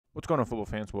What's going on, football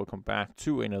fans? Welcome back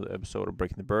to another episode of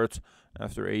Breaking the Birds.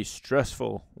 After a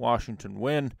stressful Washington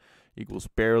win, Eagles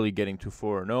barely getting to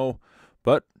 4-0,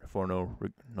 but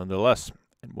 4-0 nonetheless.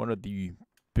 And one of the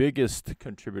biggest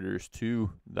contributors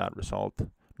to that result,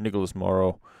 Nicholas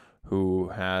Morrow, who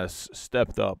has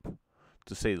stepped up,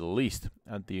 to say the least,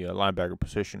 at the linebacker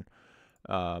position.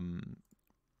 Got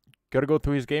to go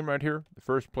through his game right here. The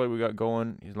first play we got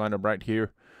going, he's lined up right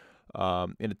here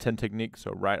in a 10 technique,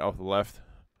 so right off the left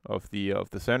of the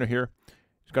center here.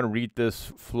 He's going to read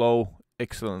this flow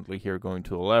excellently here, going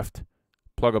to the left,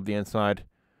 plug up the inside,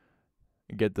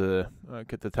 and get the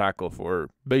tackle for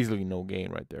basically no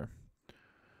gain right there.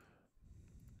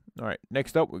 All right,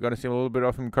 next up, we're going to see a little bit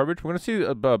of him in coverage. We're going to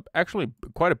see actually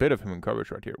quite a bit of him in coverage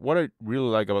right here. What I really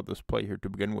like about this play here to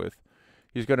begin with,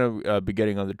 he's going to be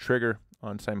getting on the trigger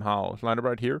on Sam Howell. He's lined up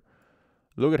right here.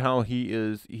 Look at how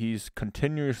he's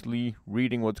continuously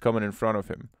reading what's coming in front of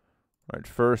him. Right,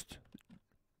 first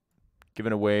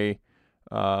giving away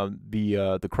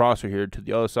the crosser here to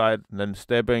the other side, and then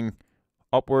stepping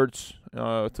upwards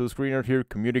to the screen right here,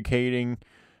 communicating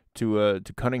to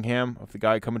Cunningham of the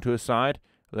guy coming to his side.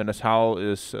 And then as Howell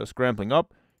is scrambling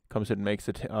up, comes in and makes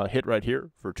a hit right here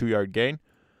for a 2-yard gain.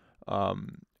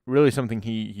 Really something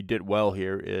he did well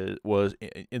here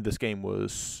in this game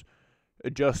was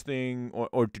adjusting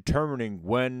or determining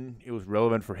when it was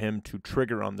relevant for him to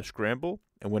trigger on the scramble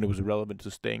and when it was relevant to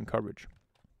stay in coverage.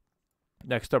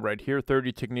 Next up right here,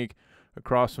 30 technique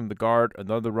across from the guard,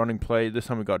 another running play. This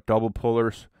time we got double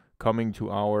pullers coming to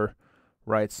our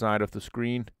right side of the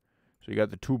screen. So you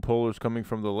got the two pullers coming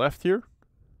from the left here,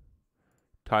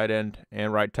 tight end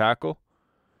and right tackle.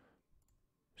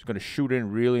 He's going to shoot in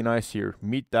really nice here.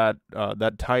 Meet that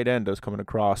tight end that's coming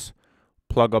across,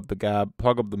 plug up the gap,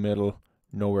 plug up the middle,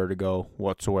 nowhere to go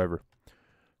whatsoever.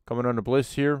 Coming on the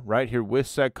blitz here, right here with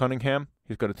Zach Cunningham.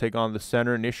 He's going to take on the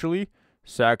center initially.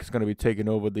 Zach is going to be taking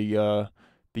over the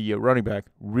running back.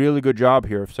 Really good job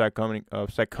here of Zach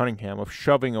Cunningham of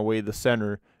shoving away the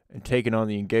center and taking on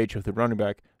the engage of the running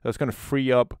back. That's going to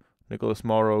free up Nicholas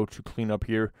Morrow to clean up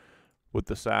here with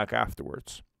the sack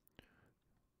afterwards.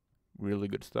 Really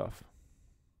good stuff.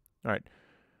 All right,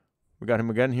 we got him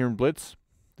again here in blitz.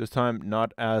 This time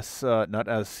not as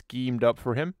schemed up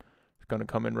for him. He's going to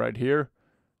come in right here.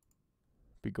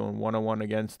 Be going one-on-one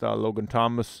against Logan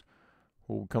Thomas,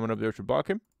 who coming up there to block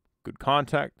him. Good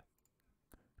contact.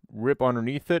 Rip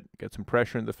underneath it. Get some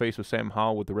pressure in the face of Sam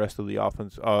Howell with the rest of the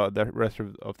offense, the rest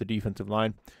of the defensive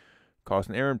line. Cause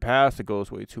an errant pass that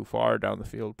goes way too far down the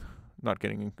field, not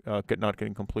getting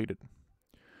completed.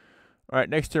 All right,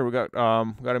 next here we got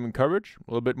him in coverage.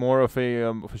 A little bit more of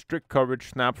a strict coverage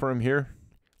snap for him here.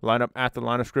 Line up at the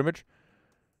line of scrimmage.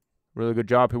 Really good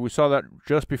job here. We saw that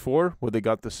just before where they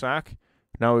got the sack.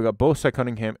 Now we got both Zach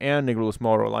Cunningham and Nicholas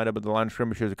Morrow lined up at the line of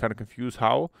scrimmage here to kind of confuse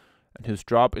Howell. And his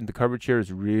drop into coverage here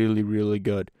is really, really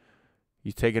good.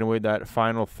 He's taking away that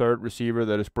final third receiver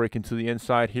that is breaking to the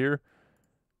inside here.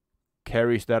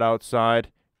 Carries that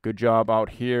outside. Good job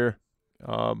out here.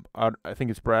 I think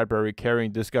it's Bradbury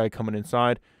carrying this guy coming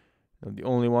inside. And the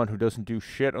only one who doesn't do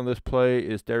shit on this play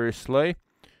is Darius Slay.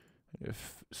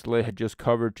 If Slay had just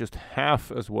covered just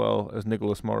half as well as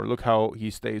Nicholas Morrow, look how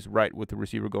he stays right with the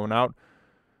receiver going out.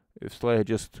 If Slay had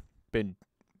just been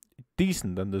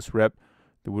decent on this rep,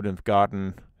 they wouldn't have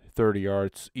gotten 30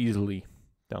 yards easily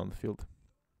down the field.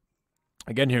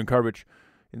 Again here in coverage,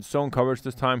 in zone coverage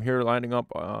this time here, lining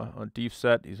up on deep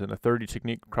set. He's in a 30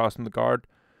 technique crossing the guard.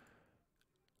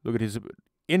 Look at his,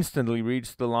 instantly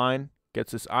reads the line,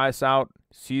 gets his eyes out,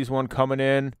 sees one coming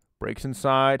in, breaks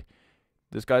inside.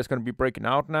 This guy's going to be breaking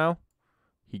out now.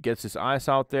 He gets his eyes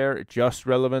out there, adjusts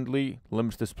relevantly,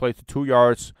 limits this play to 2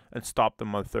 yards, and stop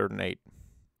them on 3rd and 8.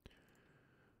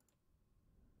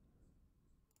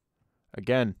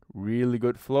 Again, really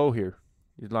good flow here.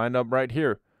 He's lined up right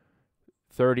here.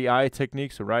 30 eye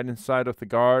techniques, so right inside of the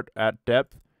guard at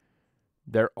depth.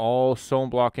 They're all zone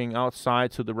blocking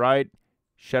outside to the right.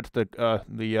 Sheds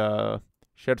the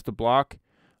block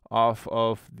off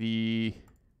of the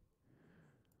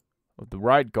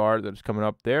right guard that's coming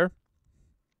up there.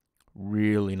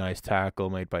 Really nice tackle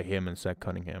made by him and Zach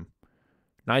Cunningham.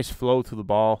 Nice flow to the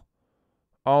ball.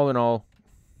 All in all,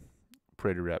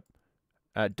 pretty rep.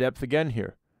 At depth again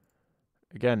here.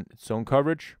 Again, it's zone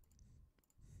coverage.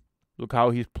 Look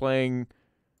how he's playing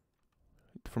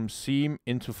from seam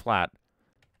into flat.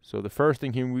 So the first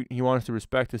thing he wants to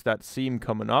respect is that seam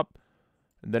coming up.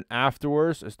 And then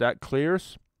afterwards, as that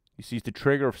clears, he sees the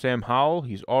trigger of Sam Howell.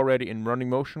 He's already in running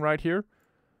motion right here.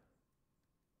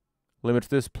 Limits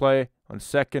this play on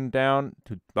 2nd down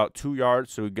to about 2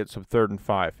 yards, so he gets some 3rd and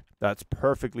 5. That's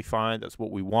perfectly fine. That's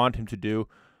what we want him to do.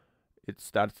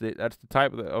 That's the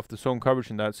type of the zone coverage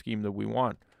in that scheme that we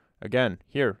want. Again,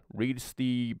 here, reads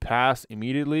the pass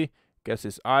immediately, gets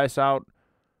his eyes out.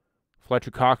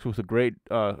 Fletcher Cox with a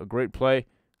great play.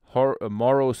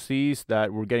 Morrow sees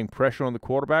that we're getting pressure on the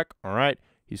quarterback. All right,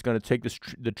 he's going to take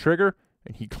the trigger,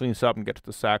 and he cleans up and gets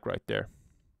the sack right there.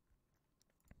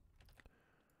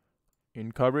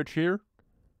 In coverage here.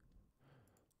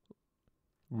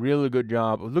 Really good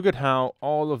job. Look at how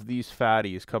all of these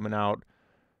fatties coming out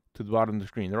to the bottom of the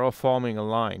screen. They're all forming a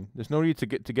line. There's no need to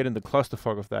get in the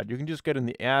clusterfuck of that. You can just get in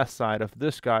the ass side of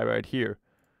this guy right here.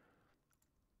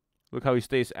 Look how he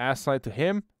stays ass side to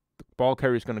him. The ball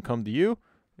carrier is going to come to you,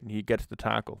 and he gets the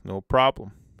tackle. No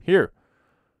problem. Here.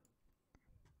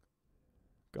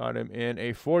 Got him in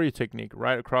a 40 technique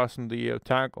right across from the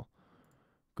tackle.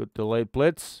 Good delayed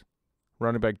blitz.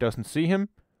 Running back doesn't see him.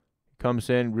 He comes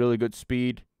in, really good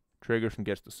speed, triggers and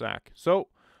gets the sack. So,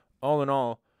 all in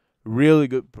all, really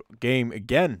good game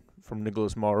again from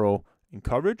Nicholas Morrow in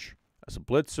coverage, as a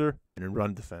blitzer, and in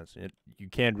run defense. You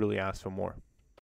can't really ask for more.